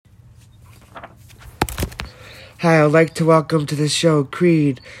Hi, I'd like to welcome to the show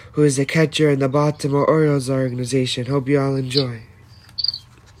Creed, who is a catcher in the Baltimore Orioles organization. Hope you all enjoy.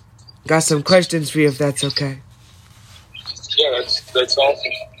 Got some questions for you if that's okay. Yeah, that's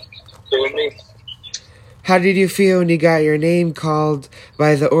awesome. So with me, How did you feel when you got your name called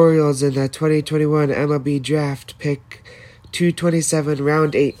by the Orioles in the 2021 MLB Draft pick 227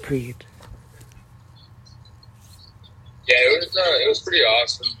 round 8, Creed? yeah, it was pretty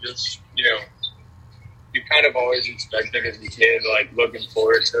awesome. Just you kind of always expected as a kid, like looking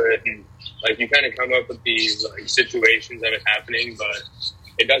forward to it, and like you kind of come up with these like situations of it happening, but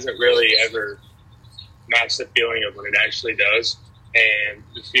it doesn't really ever match the feeling of when it actually does. And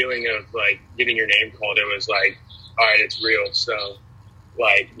the feeling of like getting your name called, it was like, all right, it's real. So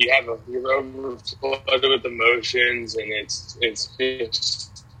like you're overflooded with emotions, and it's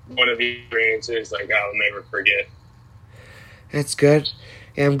just one of the experiences like I'll never forget. That's good.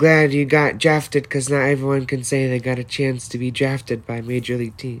 And I'm glad you got drafted because not everyone can say they got a chance to be drafted by a major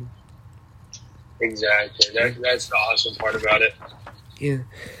league team. Exactly. That's the awesome part about it. Yeah.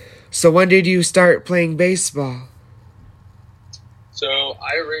 So when did you start playing baseball? So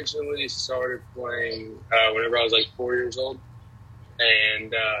I originally started playing whenever I was like 4 years old,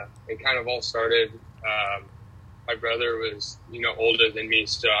 and it kind of all started. My brother was older than me,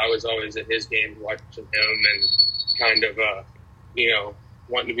 so I was always at his games watching him and kind of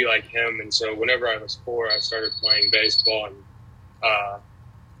wanting to be like him. And so whenever I was 4, I started playing baseball,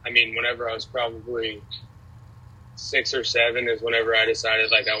 and whenever I was probably 6 or 7 is whenever I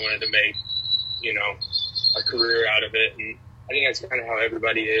decided like I wanted to make a career out of it. And I think that's kind of how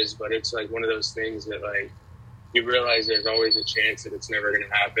everybody is, but it's like one of those things that like you realize there's always a chance that it's never going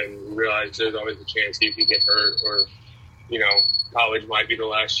to happen. You realize there's always a chance you could get hurt, or college might be the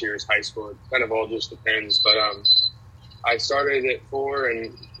last year as high school. It kind of all just depends. But I started at 4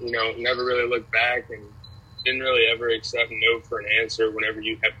 and never really looked back, and didn't really ever accept no for an answer whenever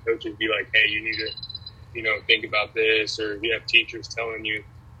you have coaches be like, hey, you need to think about this, or you have teachers telling you,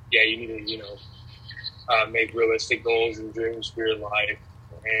 yeah, you need to make realistic goals and dreams for your life.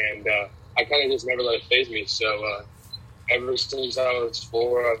 And I kind of just never let it faze me. So ever since I was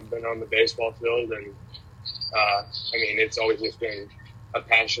 4, I've been on the baseball field, and it's always just been a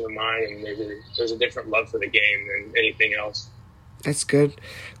passion of mine, and there's a different love for the game than anything else. That's good.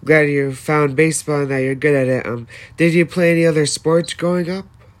 Glad you found baseball and that you're good at it. Did you play any other sports growing up?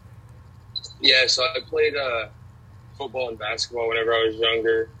 Yeah, so I played football and basketball whenever I was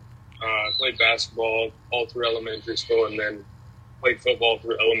younger. Played basketball all through elementary school, and then played football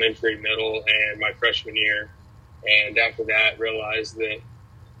through elementary, middle, and my freshman year. And after that, realized that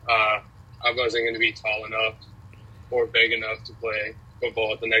I wasn't going to be tall enough or big enough to play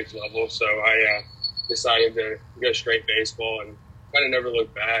football at the next level. So I decided to go straight baseball, and kind of never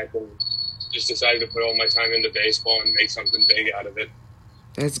looked back, and just decided to put all my time into baseball and make something big out of it.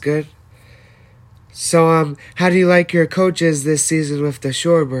 That's good. So, how do you like your coaches this season with the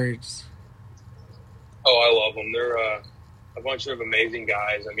Shorebirds? Oh, I love them. They're a bunch of amazing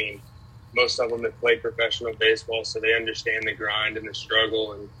guys. I mean, most of them have played professional baseball, so they understand the grind and the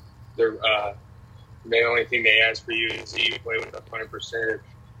struggle. And they're the only thing they ask for you is that you play with 100%.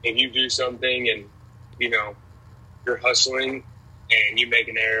 If you do something and you're hustling and you make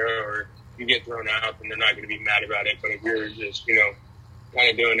an error or you get thrown out, then they're not going to be mad about it. But if you're just kind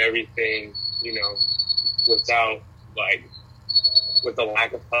of doing everything without with a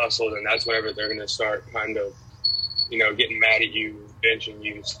lack of hustle, then that's whenever they're going to start kind of getting mad at you, benching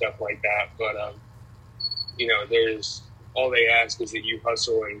you, stuff like that. But there's all they ask is that you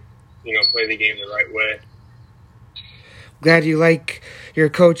hustle and play the game the right way. Glad you like your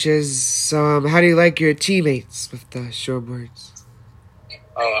coaches. So, how do you like your teammates with the Shorebirds?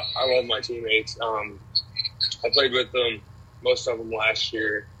 I love my teammates. I played with them, most of them last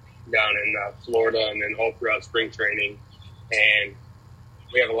year down in Florida, and then all throughout spring training. And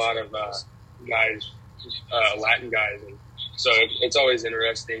we have a lot of guys, Latin guys, and so it's always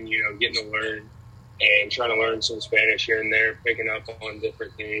interesting, getting to learn and trying to learn some Spanish here and there, picking up on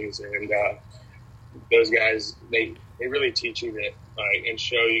different things. And those guys, they really teach you that, and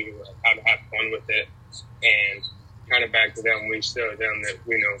show you how to have fun with it. And kind of back to them, we show them that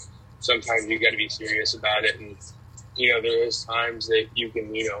sometimes you got to be serious about it. And there is times that you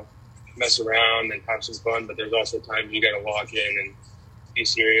can mess around and have some fun, but there's also times you got to lock in and be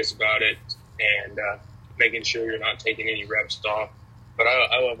serious about it, and making sure you're not taking any reps off. But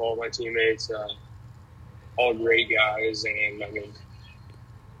I love all my teammates, all great guys, and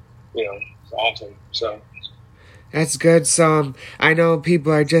it's awesome. So That's good. So I know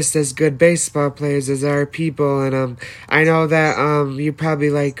people are just as good baseball players as there are people, and I know that you probably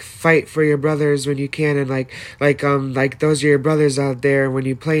like fight for your brothers when you can, and like those are your brothers out there. When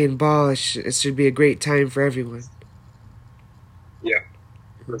you play in ball, it should be a great time for everyone. Yeah,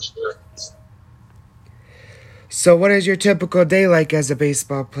 for sure. So what is your typical day like as a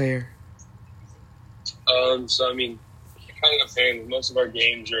baseball player? So I mean, kind of depends. Most of our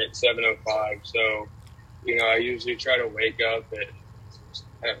games are at 7:05, so I usually try to wake up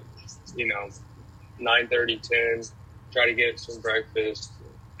at 9:30, 10. Try to get some breakfast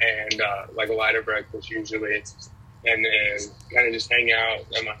and like a lighter breakfast usually, and then kind of just hang out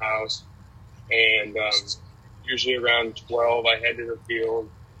at my house. And usually around 12, I head to the field,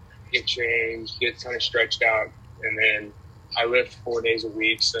 get changed, get kind of stretched out, and then I lift 4 days a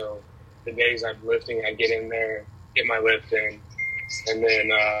week. So the days I'm lifting, I get in there, get my lift in, and then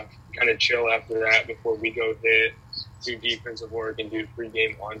kind of chill after that before we go hit, do defensive work, and do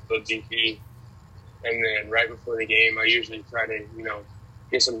pregame on-field DP. And then right before the game, I usually try to,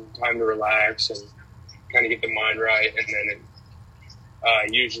 get some time to relax and kind of get the mind right. And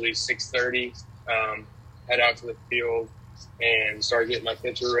then usually 6:30, head out to the field and start getting my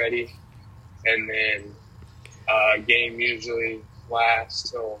pitcher ready. And then game usually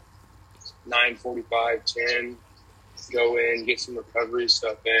lasts till 9:45, 10. Go in, get some recovery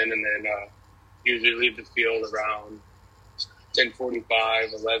stuff in, and then usually leave the field around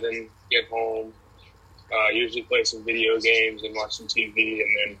 10:45, 11, get home, usually play some video games and watch some TV, and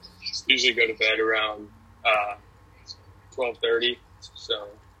then usually go to bed around 12:30. So.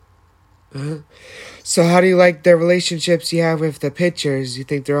 Uh-huh. So how do you like the relationships you have with the pitchers? You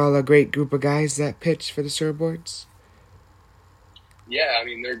think they're all a great group of guys that pitch for the surfboards? Yeah, I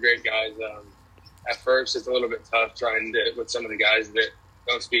mean, they're great guys. At first, it's a little bit tough trying to with some of the guys that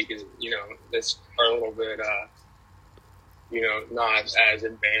don't speak, this are a little bit, not as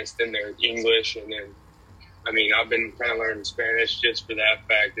advanced in their English. And then, I mean, I've been kind of learning Spanish just for that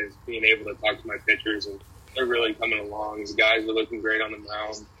fact, is being able to talk to my pitchers, and they're really coming along. The guys are looking great on the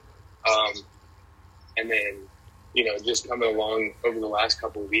mound. And then, just coming along over the last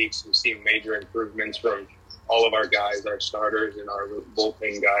couple of weeks, we've seen major improvements from all of our guys, our starters and our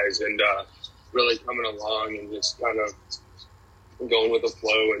bullpen guys, and really coming along and just kind of going with the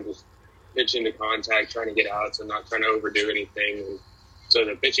flow and just pitching to contact, trying to get outs and not trying to overdo anything. And so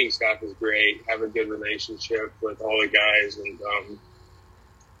the pitching staff is great, have a good relationship with all the guys. And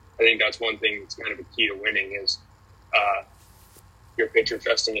I think that's one thing that's kind of a key to winning is your pitcher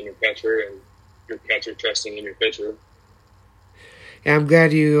trusting in your catcher and your catcher trusting in your pitcher. Yeah, I'm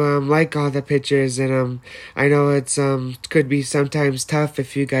glad you like all the pitchers, and I know it's could be sometimes tough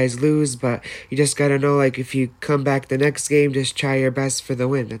if you guys lose, but you just gotta know, like, if you come back the next game, just try your best for the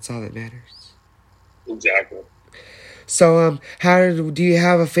win. That's all that matters. Exactly. So how do you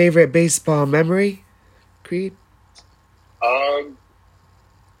have a favorite baseball memory, Creed?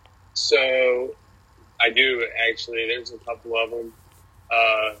 So I do actually. There's a couple of them.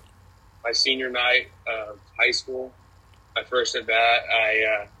 My senior night of high school, my first at bat,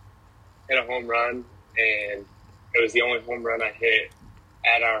 I hit a home run, and it was the only home run I hit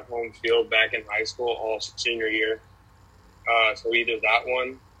at our home field back in high school all senior year. So either that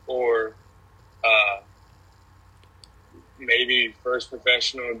one or maybe first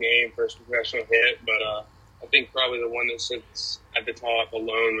professional game, first professional hit. But I think probably the one that sits at the top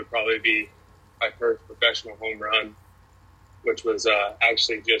alone would probably be my first professional home run, which was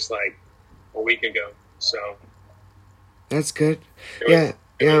actually just like a week ago. So that's good. It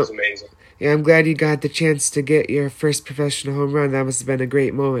was amazing. Yeah, I'm glad you got the chance to get your first professional home run. That must have been a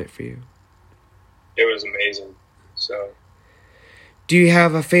great moment for you. It was amazing. So, do you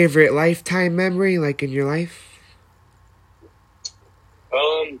have a favorite lifetime memory, like in your life?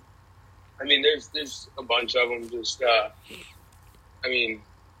 I mean, there's a bunch of them. Just, I mean,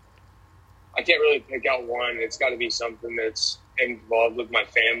 I can't really pick out one. It's got to be something that's involved with my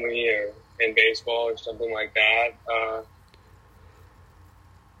family or in baseball or something like that.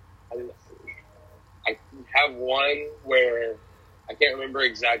 I have one where I can't remember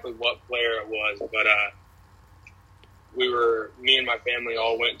exactly what player it was, but me and my family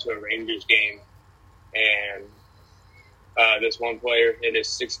all went to a Rangers game, and this one player hit his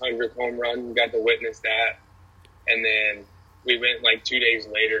 600th home run. We got to witness that, and then we went like 2 days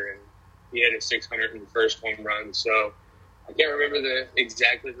later, and he had his 601st home run. So I can't remember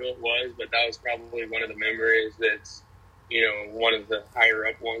exactly who it was, but that was probably one of the memories that's, one of the higher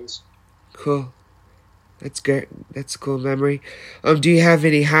up ones. Cool. That's great. That's a cool memory. Do you have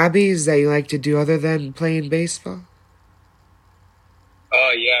any hobbies that you like to do other than playing baseball?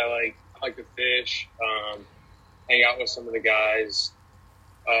 Yeah, I like to fish. hang out with some of the guys.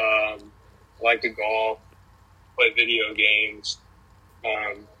 I like to golf, play video games.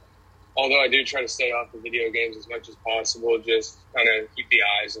 Although I do try to stay off the video games as much as possible, just kind of keep the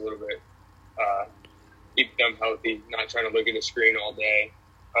eyes a little bit, keep them healthy, not trying to look at a screen all day.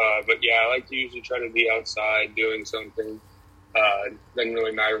 But yeah, I like to usually try to be outside doing something. Doesn't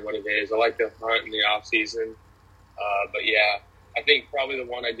really matter what it is. I like to hunt in the off season. But yeah, I think probably the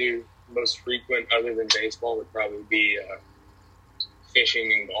one I do most frequent other than baseball would probably be fishing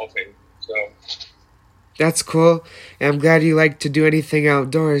and golfing. So that's cool. And I'm glad you like to do anything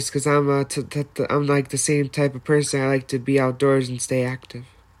outdoors, because I'm like the same type of person. I like to be outdoors and stay active.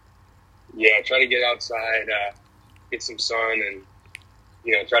 Yeah, try to get outside, get some sun, and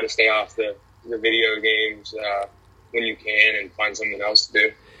try to stay off the video games when you can, and find something else to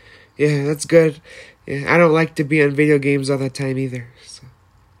do. Yeah, that's good. Yeah, I don't like to be on video games all the time either. So.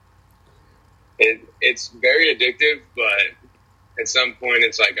 It's very addictive, but at some point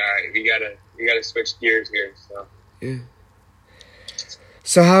it's like, all right, you gotta switch gears here. So yeah.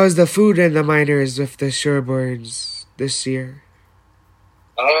 So how is the food in the minors with the shoreboards this year?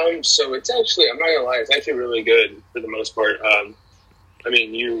 So it's actually, I'm not gonna lie, it's actually really good for the most part. I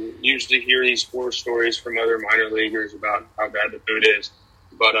mean, you usually hear these horror stories from other minor leaguers about how bad the food is,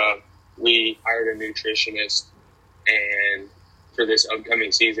 but we hired a nutritionist and for this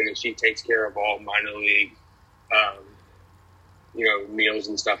upcoming season, and she takes care of all minor league, meals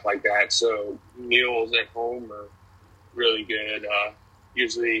and stuff like that. So meals at home are really good.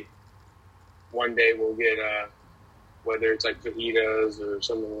 Usually one day we'll get, whether it's like fajitas or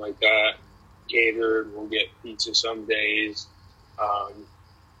something like that, catered. We'll get pizza some days.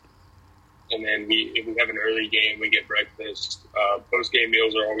 And then if we have an early game, we get breakfast. Post-game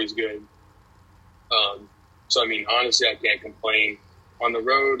meals are always good. So, I mean, honestly, I can't complain. On the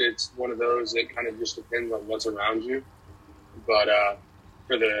road, it's one of those that kind of just depends on what's around you. But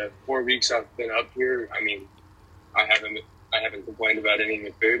for the 4 weeks I've been up here, I mean, I haven't complained about any of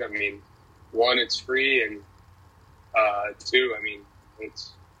the food. I mean, one, it's free, and two, I mean,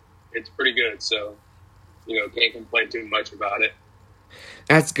 it's pretty good. So, can't complain too much about it.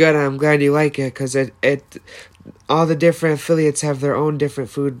 That's good. I'm glad you like it, because all the different affiliates have their own different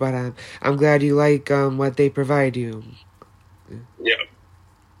food, but I'm glad you like what they provide you. Yeah.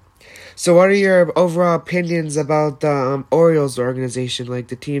 So what are your overall opinions about the Orioles organization, like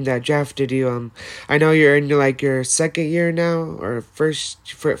the team that drafted you? I know you're in like your second year now, or first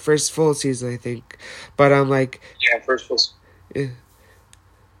full season, I think. But first full season. Yeah.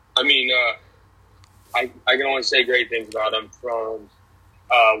 I mean, I can only say great things about them. From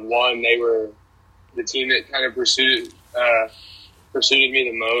one, they were the team that kind of pursued me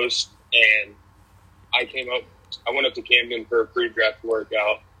the most, and I went up to Camden for a pre-draft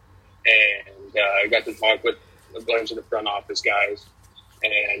workout, and I got to talk with a bunch of the front office guys,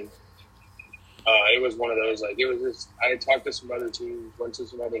 and it was one of those, like, it was just, I had talked to some other teams, went to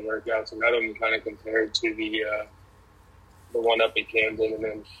some other workouts, and none of them kind of compared to the one up in Camden, and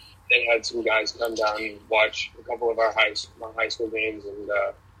then they had some guys come down and watch a couple of our high school games, and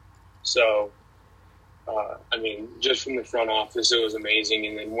I mean, just from the front office, it was amazing.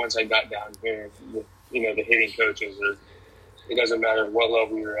 And then once I got down here, the hitting coaches it doesn't matter what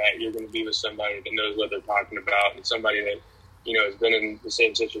level you're at, you're going to be with somebody that knows what they're talking about, and somebody that, has been in the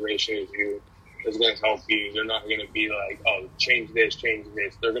same situation as you, is going to help you. They're not going to be like, oh, change this.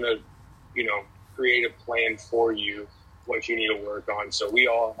 They're going to, create a plan for you, what you need to work on. So we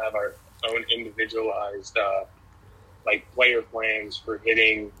all have our own individualized, player plans for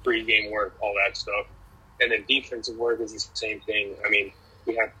hitting, pre-game work, all that stuff. And then defensive work is the same thing. I mean,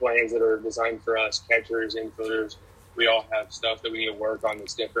 we have plans that are designed for us, catchers, infielders. We all have stuff that we need to work on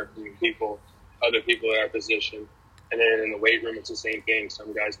that's different from other people at our position. And then in the weight room, it's the same thing.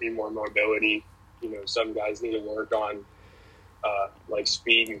 Some guys need more mobility. Some guys need to work on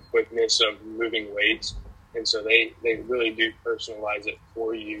speed and quickness of moving weights. And so they really do personalize it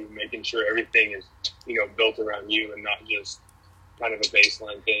for you, making sure everything is, built around you and not just kind of a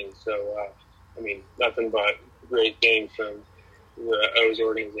baseline thing. So, I mean, nothing but great things from the O's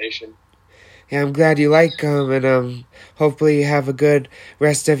organization. Yeah, I'm glad you like them, and hopefully you have a good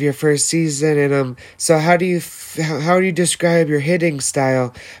rest of your first season. And so how do you describe your hitting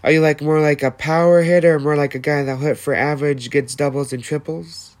style? Are you more like a power hitter, or more like a guy that'll hit for average, gets doubles and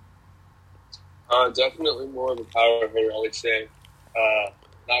triples? Definitely more of a power hitter, I would say.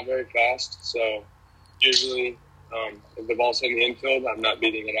 Not very fast, so usually if the ball's in the infield, I'm not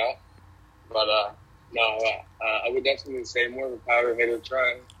beating it out. But I would definitely say more of a power hitter.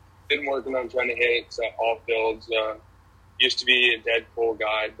 Been working on trying to hit all fields. Used to be a dead pull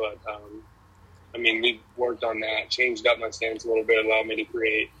guy, but I mean, we've worked on that, changed up my stance a little bit, allowed me to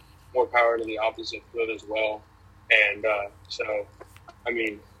create more power to the opposite field as well. And so, I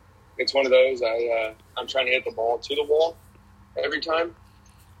mean, it's one of those. I'm trying to hit the ball to the wall every time,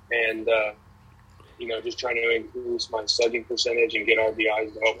 and just trying to increase my slugging percentage and get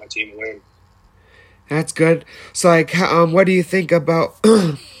RBIs to help my team win. That's good. So, like, what do you think about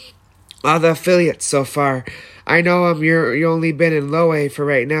all the affiliates so far? I know you only been in low A for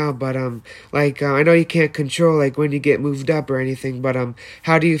right now, but I know you can't control like when you get moved up or anything, but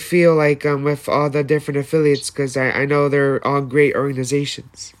how do you feel like with all the different affiliates? Because I know they're all great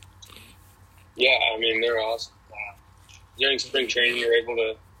organizations. Yeah, I mean they're awesome. During spring training, you're able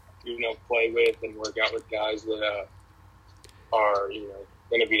to play with and work out with guys that are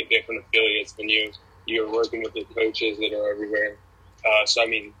going to be at different affiliates than you. You're working with the coaches that are everywhere. So I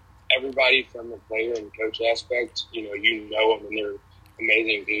mean, everybody from the player and coach aspect, you know them and they're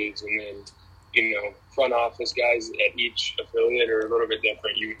amazing dudes. And then, front office guys at each affiliate are a little bit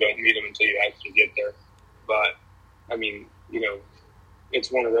different. You don't meet them until you actually get there. But, I mean,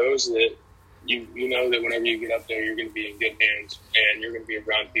 it's one of those that you know that whenever you get up there, you're going to be in good hands and you're going to be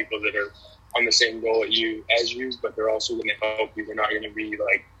around people that are on the same goal as you, but they're also going to help you. They're not going to be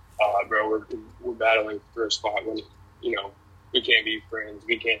like, bro, we're battling for a spot when, we can't be friends.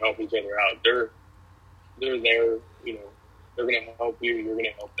 We can't help each other out. They're there. They're going to help you. You're going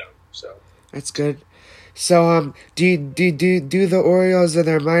to help them. So that's good. So do the Orioles and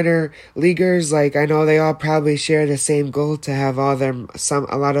their minor leaguers, like I know they all probably share the same goal to have a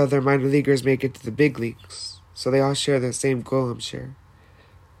lot of their minor leaguers make it to the big leagues. So they all share the same goal, I'm sure.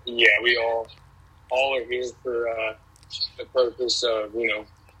 Yeah, we all are here for the purpose of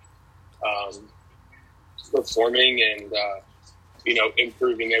performing and.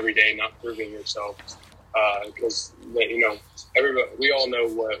 Improving every day, not proving yourself. Because, everybody, we all know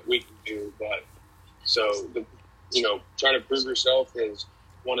what we can do, but so, trying to prove yourself is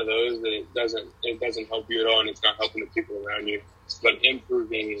one of those that it doesn't help you at all and it's not helping the people around you. But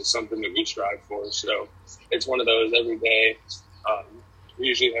improving is something that we strive for. So it's one of those every day. We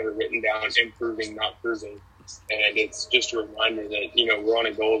usually have it written down, improving, not proving. And it's just a reminder that, we're on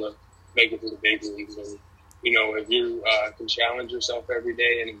a goal to make it to the big leagues. And, if you can challenge yourself every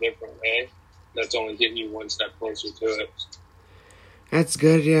day in a different way, that's only getting you one step closer to it. That's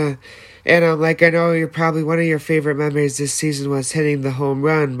good, yeah. And I know you're probably one of your favorite memories this season was hitting the home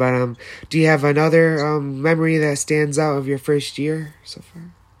run, but do you have another memory that stands out of your first year so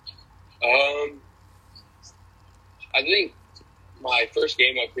far? I think my first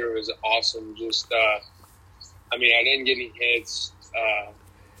game up here was awesome. Just, I didn't get any hits.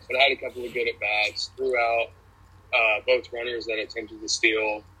 But I had a couple of good at-bats, threw out both runners that attempted to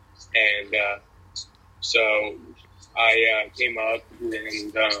steal. And so I came up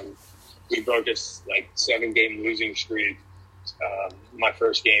and we broke this 7-game losing streak my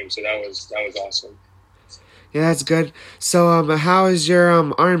first game. So that was awesome. Yeah, that's good. So how is your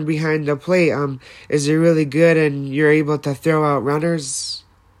arm behind the plate? Is it really good and you're able to throw out runners?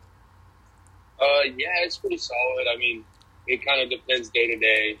 Yeah, it's pretty solid. I mean, it kind of depends day to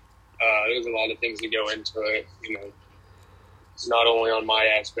day. There's a lot of things that go into it. It's not only on my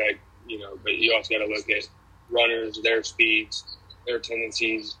aspect, but you also got to look at runners, their speeds, their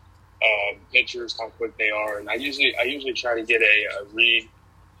tendencies, pitchers, how quick they are. And I usually try to get a read.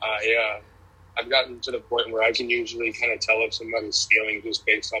 I've gotten to the point where I can usually kind of tell if somebody's stealing just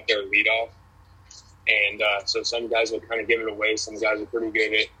based off their leadoff. And so some guys will kind of give it away. Some guys are pretty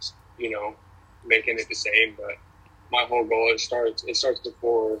good at, making it the same, but my whole goal, it starts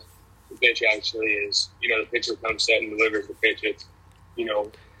before the pitch actually is, the pitcher comes set and delivers the pitch. It's,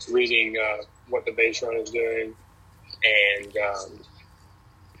 reading what the base runner is doing and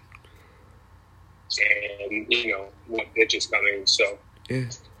what pitch is coming. So, yeah.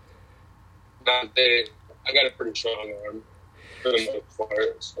 I got a pretty strong arm. So.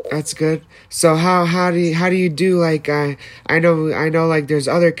 That's good. So how do you do I know there's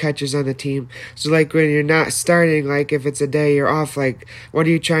other catchers on the team. So when you're not starting, if it's a day you're off, what are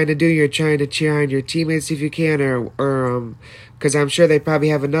you trying to do? You're trying to cheer on your teammates if you can, or because I'm sure they probably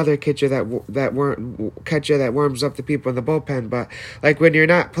have another catcher that warms up the people in the bullpen. But when you're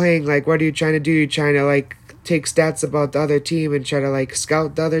not playing, what are you trying to do? You're trying to take stats about the other team and try to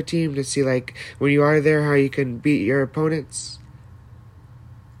scout the other team to see when you are there how you can beat your opponents.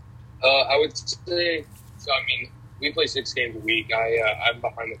 I would say, so we play 6 games a week. I'm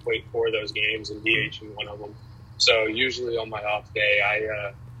behind the plate 4 of those games and DH in one of them. So usually on my off day,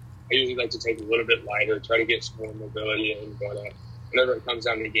 I usually like to take a little bit lighter, try to get some more mobility in. But whenever it comes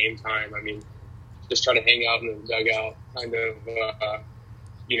down to game time, just try to hang out in the dugout, kind of,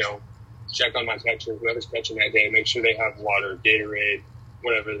 check on my catcher, whoever's catching that day, make sure they have water, Gatorade,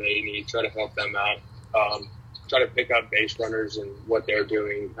 whatever they need, try to help them out. Try to pick up base runners and what they're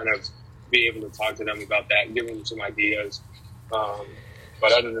doing, kind of be able to talk to them about that, give them some ideas.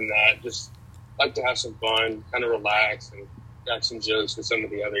 But other than that, just like to have some fun, kind of relax, and got some jokes with some of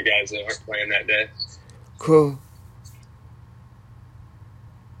the other guys that aren't playing that day. Cool.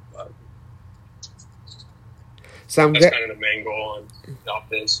 But So that's kind of the main goal on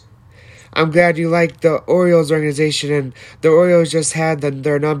offense. I'm glad you like the Orioles organization, and the Orioles just had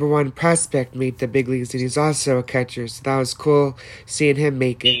their number one prospect meet the big leagues, and he's also a catcher, so that was cool seeing him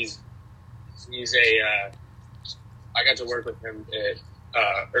make it. He's I got to work with him at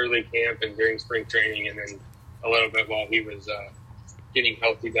early camp and during spring training, and then a little bit while he was getting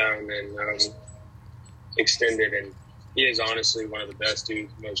healthy down and extended, and he is honestly one of the best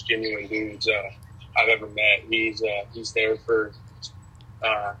dudes, most genuine dudes I've ever met. He's there for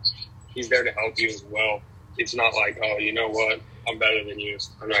he's there to help you as well. It's not like, oh, you know what, I'm better than you,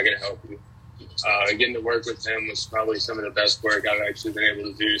 so I'm not going to help you. Getting to work with him was probably some of the best work I've actually been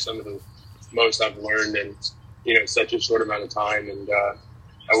able to do, some of the most I've learned in, such a short amount of time. And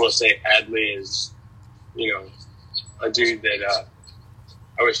I will say Adley is, a dude that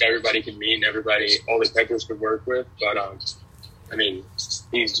I wish everybody could meet and all the catchers could work with. But, he's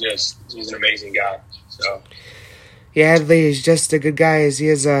an amazing guy, so... Yeah, Adley is just a good guy. He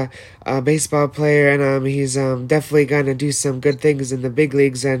is a baseball player, and he's definitely going to do some good things in the big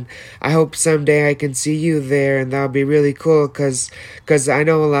leagues, and I hope someday I can see you there, and that'll be really cool, because I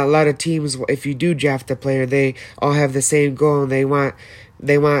know a lot of teams, if you do draft a player, they all have the same goal, and they want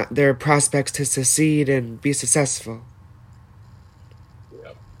their prospects to succeed and be successful.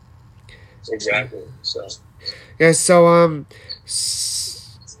 Yeah, exactly. So yeah,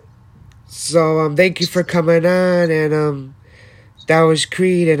 So, thank you for coming on, and that was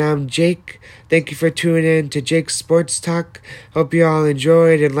Creed, and I'm Jake. Thank you for tuning in to Jake's Sports Talk. Hope you all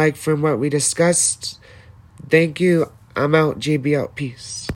enjoyed and liked from what we discussed. Thank you. I'm out. JB out. Peace.